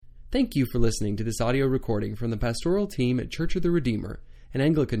Thank you for listening to this audio recording from the pastoral team at Church of the Redeemer, an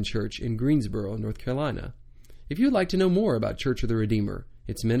Anglican church in Greensboro, North Carolina. If you'd like to know more about Church of the Redeemer,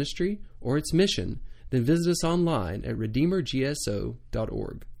 its ministry, or its mission, then visit us online at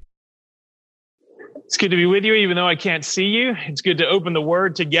redeemergso.org. It's good to be with you, even though I can't see you. It's good to open the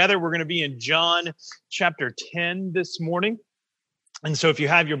Word together. We're going to be in John chapter 10 this morning. And so if you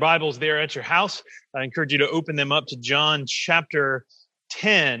have your Bibles there at your house, I encourage you to open them up to John chapter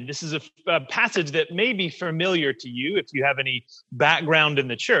 10. This is a passage that may be familiar to you if you have any background in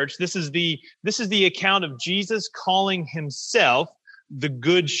the church. This is the account of Jesus calling himself the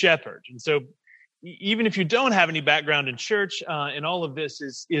Good Shepherd. And so even if you don't have any background in church, and all of this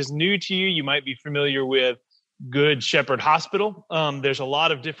is new to you, you might be familiar with Good Shepherd Hospital. There's a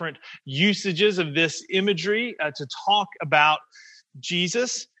lot of different usages of this imagery to talk about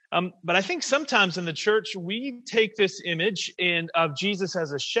Jesus. But I think sometimes in the church, we take this image of Jesus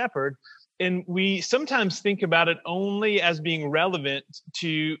as a shepherd, and we sometimes think about it only as being relevant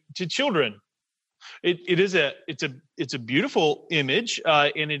to children. It's a beautiful image,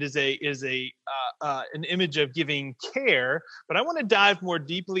 and it is an image of giving care. But I want to dive more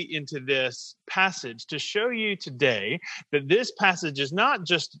deeply into this passage to show you today that this passage is not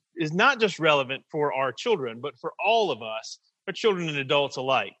just relevant for our children, but for all of us, for children and adults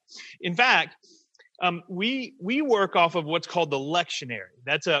alike. In fact, we work off of what's called the lectionary.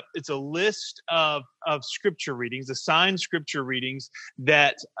 It's a list of scripture readings, assigned scripture readings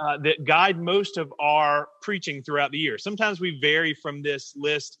that guide most of our preaching throughout the year. Sometimes we vary from this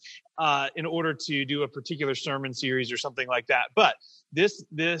list in order to do a particular sermon series or something like that. But this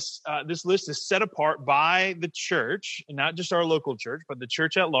list is set apart by the church, and not just our local church, but the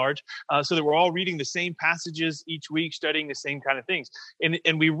church at large, so that we're all reading the same passages each week, studying the same kind of things.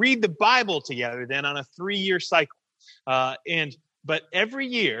 And we read the Bible together then on a 3-year cycle. But every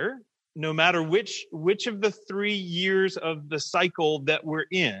year, no matter which of the 3 years of the cycle that we're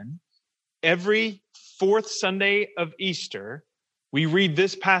in, every fourth Sunday of Easter, we read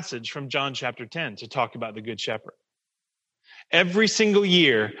this passage from John chapter 10 to talk about the Good Shepherd. Every single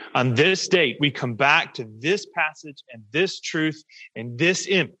year on this date, we come back to this passage and this truth and this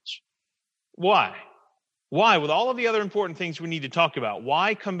image. Why? Why? With all of the other important things we need to talk about,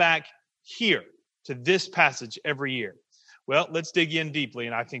 why come back here to this passage every year? Well, let's dig in deeply,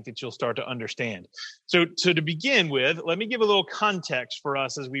 and I think that you'll start to understand. So to begin with, let me give a little context for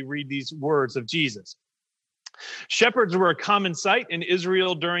us as we read these words of Jesus. Shepherds were a common sight in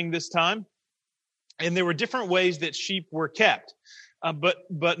Israel during this time, and there were different ways that sheep were kept,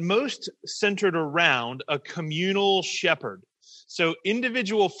 but most centered around a communal shepherd. So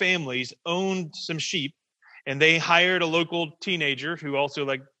individual families owned some sheep, and they hired a local teenager who also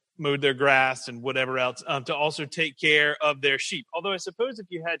mowed their grass and whatever else to also take care of their sheep. Although I suppose if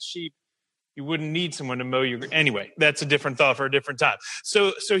you had sheep, you wouldn't need someone to mow your. Anyway, that's a different thought for a different time.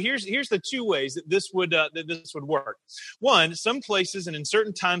 So here's the two ways that this would work. One, some places and in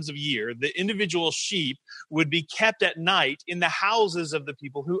certain times of year, the individual sheep would be kept at night in the houses of the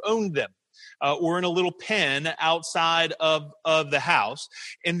people who owned them, or in a little pen outside of the house.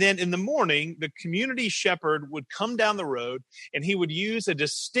 And then in the morning, the community shepherd would come down the road, and he would use a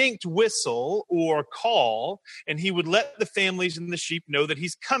distinct whistle or call, and he would let the families and the sheep know that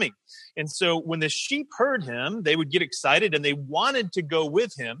he's coming. And so when the sheep heard him, they would get excited, and they wanted to go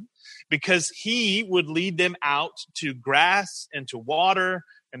with him because he would lead them out to grass and to water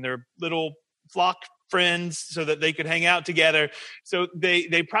and their little flock friends so that they could hang out together. So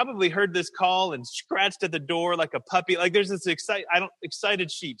they probably heard this call and scratched at the door like a puppy. Like there's this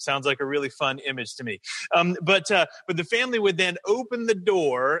excited sheep sounds like a really fun image to me. But the family would then open the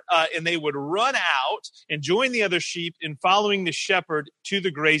door and they would run out and join the other sheep in following the shepherd to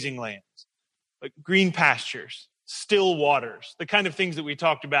the grazing lands, like green pastures, still waters, the kind of things that we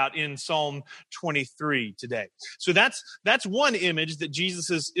talked about in Psalm 23 today. So that's one image that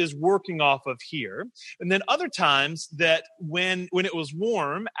Jesus is working off of here. And then other times that when it was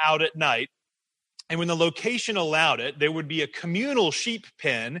warm out at night, and when the location allowed it, there would be a communal sheep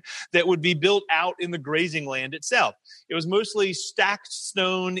pen that would be built out in the grazing land itself. It was mostly stacked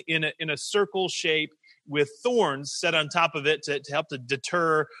stone in a circle shape with thorns set on top of it to help to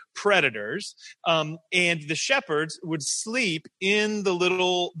deter predators. And the shepherds would sleep in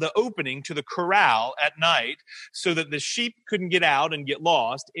the opening to the corral at night so that the sheep couldn't get out and get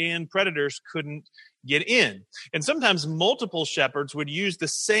lost and predators couldn't get in. And sometimes multiple shepherds would use the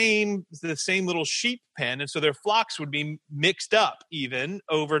same little sheep pen, and so their flocks would be mixed up even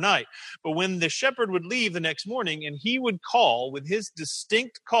overnight. But when the shepherd would leave the next morning and he would call with his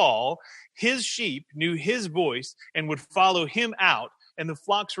distinct call, his sheep knew his voice and would follow him out, and the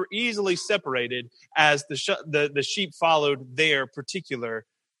flocks were easily separated as the sheep followed their particular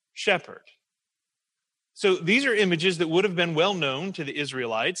shepherd. So these are images that would have been well known to the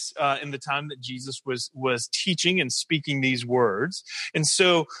Israelites in the time that Jesus was teaching and speaking these words. And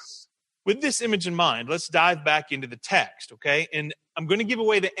so with this image in mind, let's dive back into the text, okay? And I'm going to give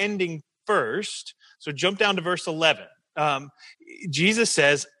away the ending first. So jump down to verse 11. Jesus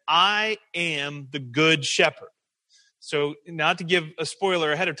says, I am the good shepherd. So not to give a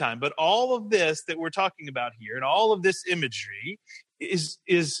spoiler ahead of time, but all of this that we're talking about here and all of this imagery is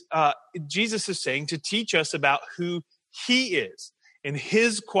Jesus is saying to teach us about who he is and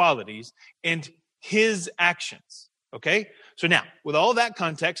his qualities and his actions. Okay? So now, with all that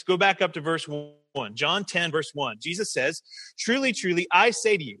context, go back up to verse 1. John 10, verse 1. Jesus says, truly, truly, I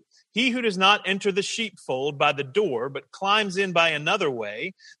say to you, he who does not enter the sheepfold by the door, but climbs in by another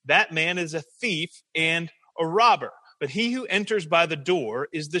way, that man is a thief and a robber. But he who enters by the door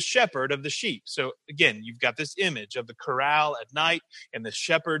is the shepherd of the sheep. So again, you've got this image of the corral at night and the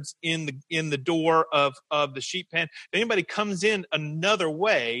shepherds in the door of the sheep pen. If anybody comes in another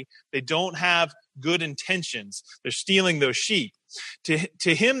way, they don't have good intentions. They're stealing those sheep.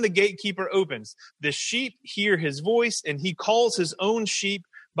 To him the gatekeeper opens. The sheep hear his voice, and he calls his own sheep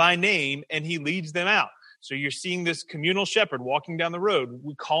by name, and he leads them out. So you're seeing this communal shepherd walking down the road,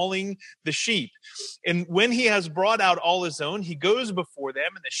 calling the sheep. And when he has brought out all his own, he goes before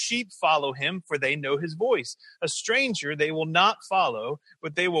them, and the sheep follow him, for they know his voice. A stranger they will not follow,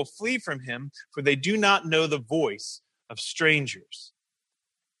 but they will flee from him, for they do not know the voice of strangers.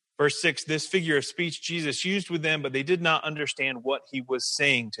 Verse 6, this figure of speech Jesus used with them, but they did not understand what he was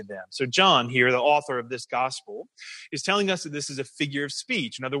saying to them. So John here, the author of this gospel, is telling us that this is a figure of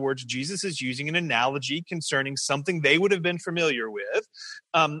speech. In other words, Jesus is using an analogy concerning something they would have been familiar with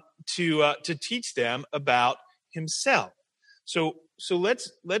to teach them about himself. So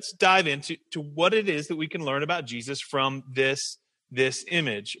let's dive into what it is that we can learn about Jesus from this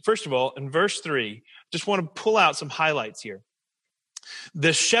image. First of all, in verse 3, just want to pull out some highlights here.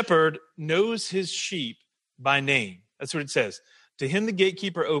 The shepherd knows his sheep by name. That's what it says. To him the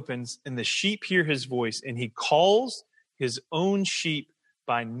gatekeeper opens, and the sheep hear his voice, and he calls his own sheep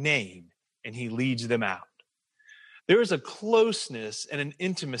by name, and he leads them out. There is a closeness and an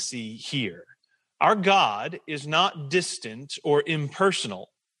intimacy here. Our God is not distant or impersonal.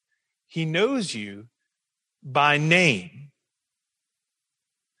 He knows you by name.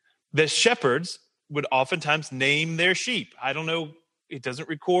 The shepherds would oftentimes name their sheep. I don't know. It doesn't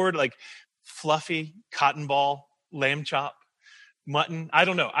record like Fluffy, Cotton Ball, Lamb Chop, Mutton. I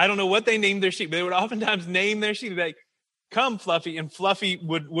don't know. I don't know what they named their sheep. But they would oftentimes name their sheep. Like, come, Fluffy, and Fluffy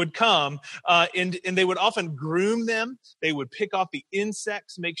would come. And they would often groom them. They would pick off the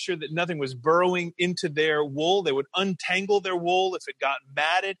insects, make sure that nothing was burrowing into their wool. They would untangle their wool if it got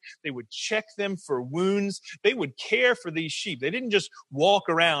matted. They would check them for wounds. They would care for these sheep. They didn't just walk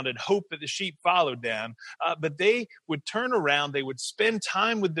around and hope that the sheep followed them, but they would turn around. They would spend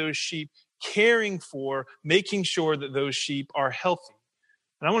time with those sheep, caring for, making sure that those sheep are healthy.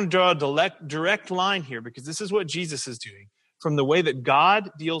 And I want to draw a direct line here, because this is what Jesus is doing, from the way that God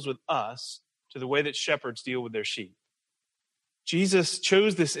deals with us to the way that shepherds deal with their sheep. Jesus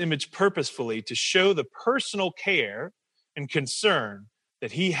chose this image purposefully to show the personal care and concern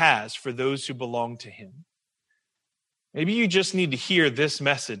that he has for those who belong to him. Maybe you just need to hear this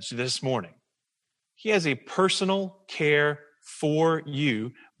message this morning. He has a personal care for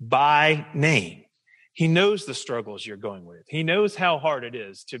you by name. He knows the struggles you're going with. He knows how hard it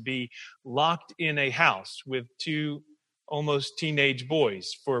is to be locked in a house with two almost teenage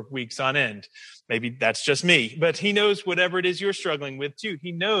boys for weeks on end. Maybe that's just me, but he knows whatever it is you're struggling with too.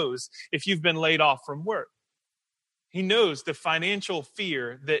 He knows if you've been laid off from work. He knows the financial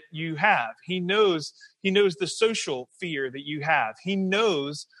fear that you have. He knows the social fear that you have. He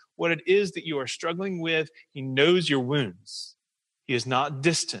knows what it is that you are struggling with. He knows your wounds. He is not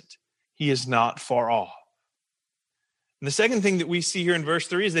distant. He is not far off. And the second thing that we see here in verse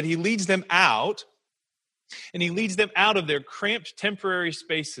 3 is that he leads them out, and he leads them out of their cramped temporary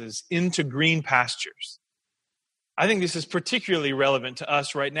spaces into green pastures. I think this is particularly relevant to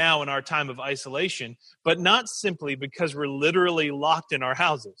us right now in our time of isolation, but not simply because we're literally locked in our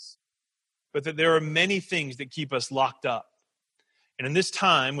houses, but that there are many things that keep us locked up. And in this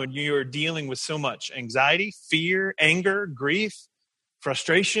time when you are dealing with so much anxiety, fear, anger, grief,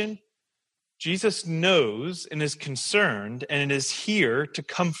 frustration, Jesus knows and is concerned and is here to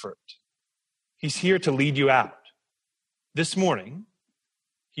comfort. He's here to lead you out. This morning,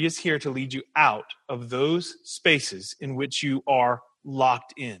 he is here to lead you out of those spaces in which you are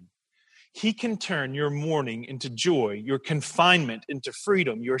locked in. He can turn your mourning into joy, your confinement into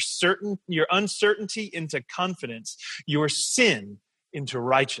freedom, your uncertainty into confidence, your sin into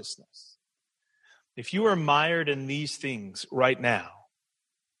righteousness. If you are mired in these things right now,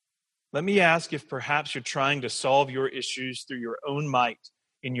 let me ask if perhaps you're trying to solve your issues through your own might,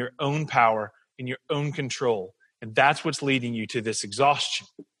 in your own power, in your own control. And that's what's leading you to this exhaustion.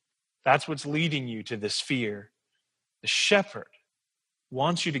 That's what's leading you to this fear. The shepherd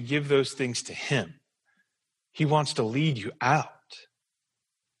wants you to give those things to him. He wants to lead you out.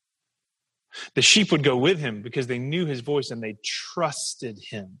 The sheep would go with him because they knew his voice and they trusted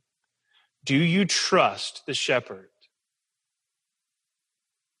him. Do you trust the shepherd?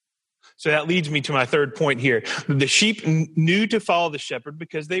 So that leads me to my third point here. The sheep knew to follow the shepherd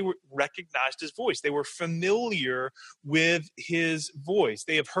because they recognized his voice. They were familiar with his voice.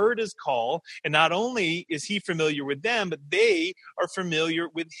 They have heard his call, and not only is he familiar with them, but they are familiar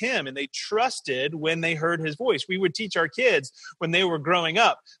with him, and they trusted when they heard his voice. We would teach our kids when they were growing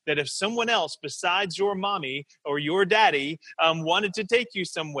up that if someone else besides your mommy or your daddy wanted to take you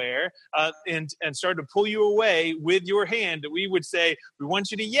somewhere and started to pull you away with your hand, that we would say, we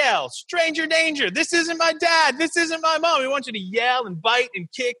want you to yell, stranger danger, this isn't my dad, this isn't my mom. We want you to yell and bite and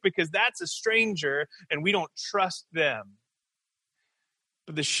kick because that's a stranger and we don't trust them.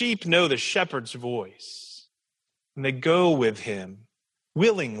 But the sheep know the shepherd's voice and they go with him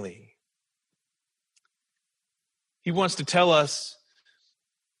willingly. He wants to tell us,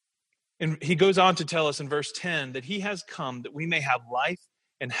 and he goes on to tell us in verse 10 that he has come that we may have life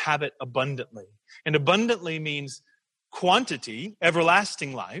and have it abundantly. And abundantly means quantity,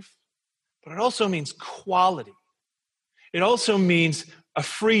 everlasting life. But it also means quality. It also means a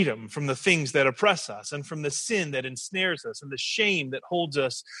freedom from the things that oppress us and from the sin that ensnares us and the shame that holds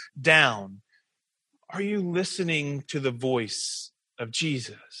us down. Are you listening to the voice of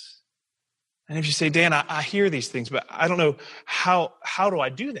Jesus? And if you say, Dan, I hear these things, but I don't know how do I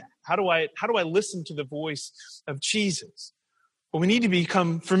do that? How do I listen to the voice of Jesus? Well, we need to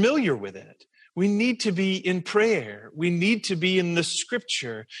become familiar with it. We need to be in prayer. We need to be in the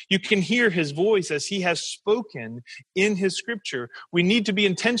scripture. You can hear his voice as he has spoken in his scripture. We need to be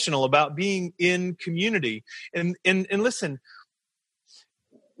intentional about being in community. And listen,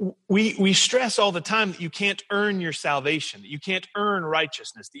 we stress all the time that you can't earn your salvation, that you can't earn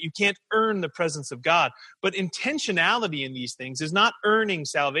righteousness, that you can't earn the presence of God. But intentionality in these things is not earning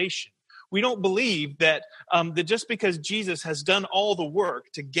salvation. We don't believe that that just because Jesus has done all the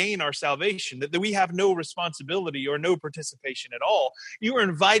work to gain our salvation, that we have no responsibility or no participation at all. You are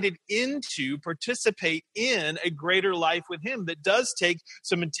invited in to participate in a greater life with him that does take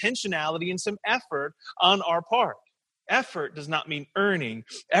some intentionality and some effort on our part. Effort does not mean earning.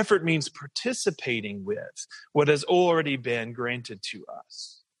 Effort means participating with what has already been granted to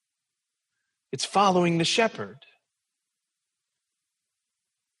us. It's following the shepherd.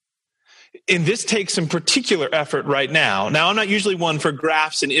 And this takes some particular effort right now. Now, I'm not usually one for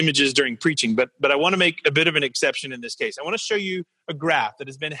graphs and images during preaching, but I want to make a bit of an exception in this case. I want to show you a graph that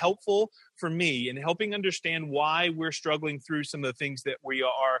has been helpful for me in helping understand why we're struggling through some of the things that we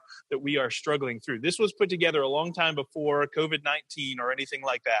are struggling through. This was put together a long time before COVID-19 or anything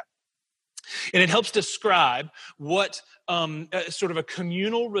like that. And it helps describe what sort of a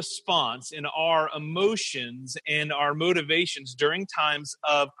communal response in our emotions and our motivations during times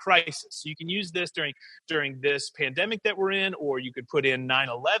of crisis. So you can use this during this pandemic that we're in, or you could put in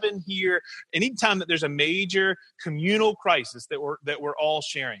 9/11 here. Anytime that there's a major communal crisis that we're all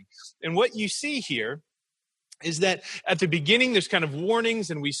sharing. And what you see here is that at the beginning there's kind of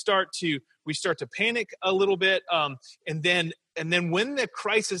warnings, and we start to panic a little bit, and then when the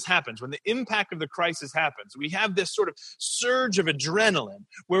crisis happens, when the impact of the crisis happens, we have this sort of surge of adrenaline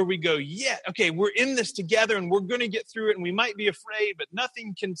where we go, yeah, okay, we're in this together and we're going to get through it, and we might be afraid, but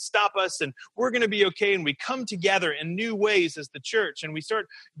nothing can stop us, and we're going to be okay. And we come together in new ways as the church, and we start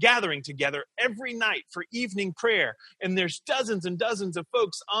gathering together every night for evening prayer. And there's dozens and dozens of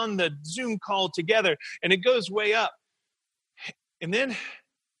folks on the Zoom call together, and it goes way up. And then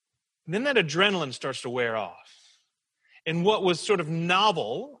that adrenaline starts to wear off. And what was sort of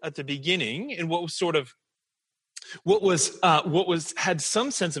novel at the beginning, and what had some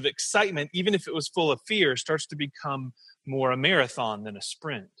sense of excitement, even if it was full of fear, starts to become more a marathon than a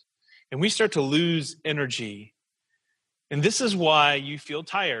sprint. And we start to lose energy. And this is why you feel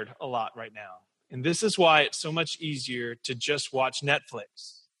tired a lot right now. And this is why it's so much easier to just watch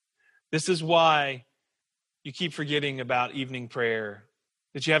Netflix. This is why you keep forgetting about evening prayer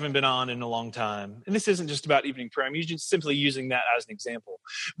that you haven't been on in a long time. And this isn't just about evening prayer. I'm just simply using that as an example.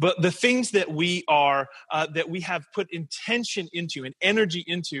 But the things that we have put intention into and energy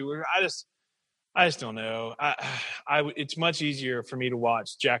into, I just don't know. It's much easier for me to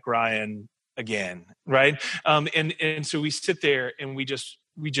watch Jack Ryan again, right? And so we sit there and we just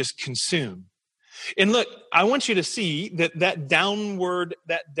consume. And look, I want you to see that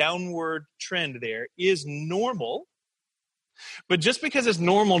downward trend there is normal. But just because it's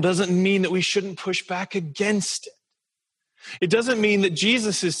normal doesn't mean that we shouldn't push back against it. It doesn't mean that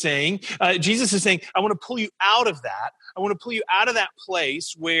Jesus is saying, I want to pull you out of that. I want to pull you out of that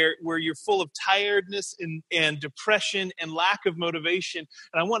place where you're full of tiredness and depression and lack of motivation.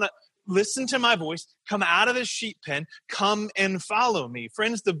 And I want to listen to my voice, come out of the sheep pen, come and follow me.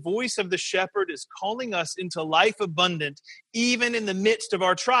 Friends, the voice of the shepherd is calling us into life abundant, even in the midst of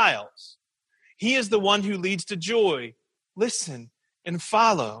our trials. He is the one who leads to joy. Listen and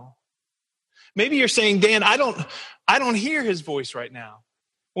follow. Maybe you're saying, Dan, I don't hear his voice right now.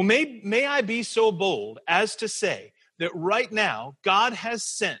 Well, may I be so bold as to say that right now God has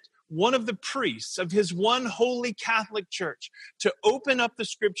sent one of the priests of his one holy Catholic Church to open up the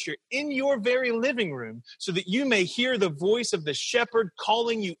scripture in your very living room so that you may hear the voice of the shepherd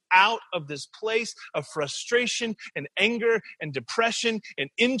calling you out of this place of frustration and anger and depression and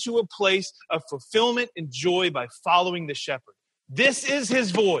into a place of fulfillment and joy by following the shepherd. This is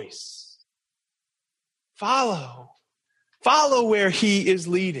his voice. Follow where he is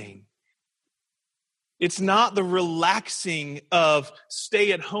leading. It's not the relaxing of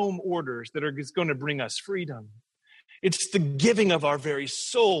stay-at-home orders that are going to bring us freedom. It's the giving of our very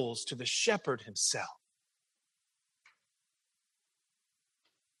souls to the shepherd himself.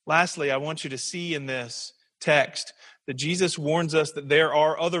 Lastly, I want you to see in this text that Jesus warns us that there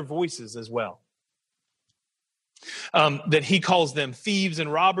are other voices as well. That he calls them thieves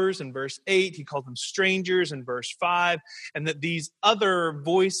and robbers in verse 8. He calls them strangers in verse 5. And that these other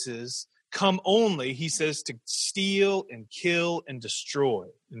voices come only, he says, to steal and kill and destroy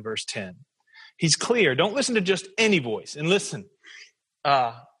in verse 10. He's clear. Don't listen to just any voice. And listen,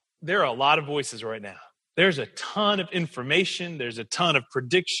 there are a lot of voices right now. There's a ton of information. There's a ton of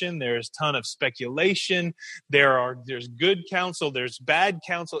prediction. There's a ton of speculation. There's good counsel. There's bad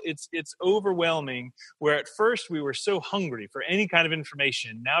counsel. It's overwhelming, where at first we were so hungry for any kind of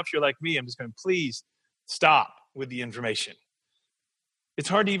information. Now, if you're like me, I'm just going, please stop with the information. It's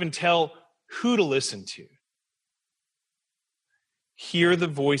hard to even tell who to listen to. Hear the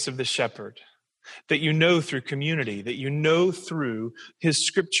voice of the shepherd that you know through community, that you know through his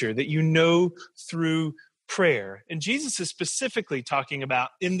scripture, that you know through prayer. And Jesus is specifically talking about,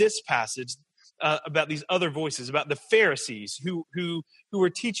 in this passage, about these other voices, about the Pharisees who were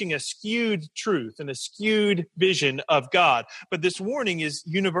teaching a skewed truth and a skewed vision of God. But this warning is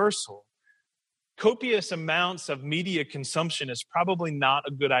universal. Copious amounts of media consumption is probably not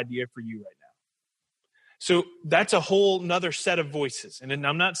a good idea for you right now. So that's a whole nother set of voices. And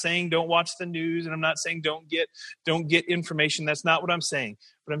I'm not saying don't watch the news, and I'm not saying don't get information. That's not what I'm saying.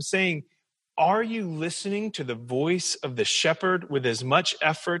 But I'm saying, are you listening to the voice of the shepherd with as much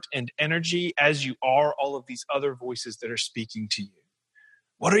effort and energy as you are all of these other voices that are speaking to you?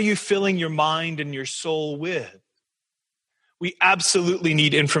 What are you filling your mind and your soul with? We absolutely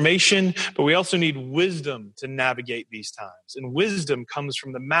need information, but we also need wisdom to navigate these times. And wisdom comes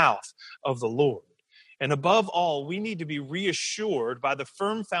from the mouth of the Lord. And above all, we need to be reassured by the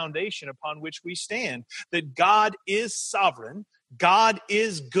firm foundation upon which we stand, that God is sovereign, God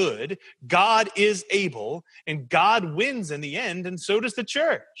is good, God is able, and God wins in the end, and so does the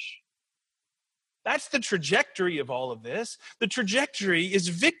church. That's the trajectory of all of this. The trajectory is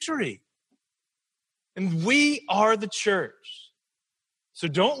victory. And we are the church. So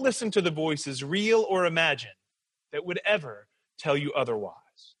don't listen to the voices, real or imagined, that would ever tell you otherwise.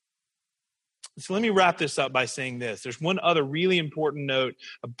 So let me wrap this up by saying this. There's one other really important note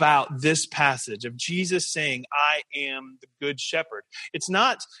about this passage of Jesus saying, I am the good shepherd. It's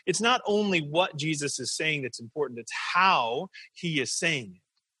not only what Jesus is saying that's important, it's how he is saying it.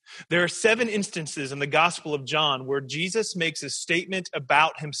 There are 7 instances in the Gospel of John where Jesus makes a statement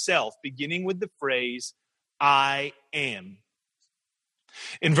about himself, beginning with the phrase, I am.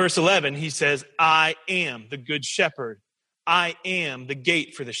 In verse 11, he says, I am the good shepherd. I am the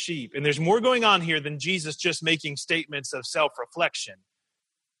gate for the sheep. And there's more going on here than Jesus just making statements of self-reflection.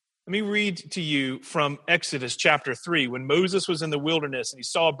 Let me read to you from Exodus chapter 3, when Moses was in the wilderness and he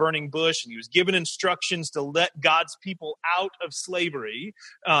saw a burning bush and he was given instructions to let God's people out of slavery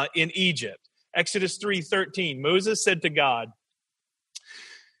in Egypt. Exodus 3:13, Moses said to God,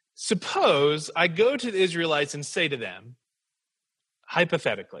 suppose I go to the Israelites and say to them,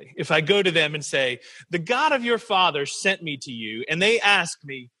 hypothetically, if I go to them and say, the God of your father sent me to you, and they ask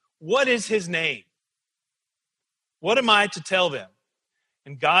me, what is his name? What am I to tell them?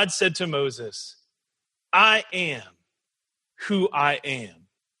 And God said to Moses, I am who I am.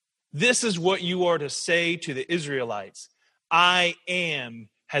 This is what you are to say to the Israelites. I am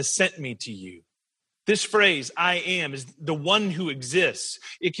has sent me to you. This phrase, I am, is the one who exists.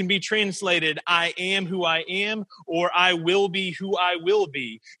 It can be translated, I am who I am, or I will be who I will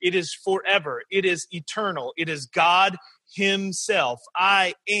be. It is forever. It is eternal. It is God himself.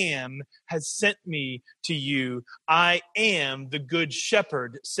 I am has sent me to you. I am the good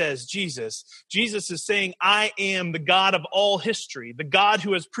shepherd, says Jesus. Jesus is saying, I am the God of all history, the God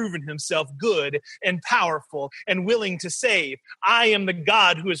who has proven himself good and powerful and willing to save. I am the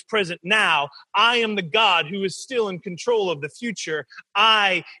God who is present now. I am the God who is still in control of the future.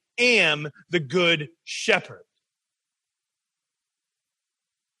 I am the good shepherd.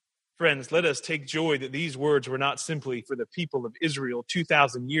 Friends, let us take joy that these words were not simply for the people of Israel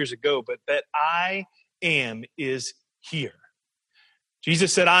 2,000 years ago, but that I am is here.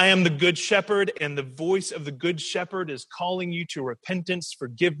 Jesus said, I am the good shepherd, and the voice of the good shepherd is calling you to repentance,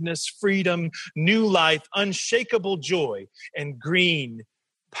 forgiveness, freedom, new life, unshakable joy, and green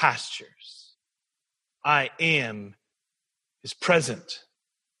pastures. I am is present.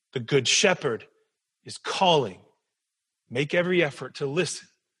 The good shepherd is calling. Make every effort to listen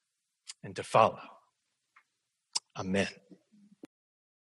and to follow. Amen.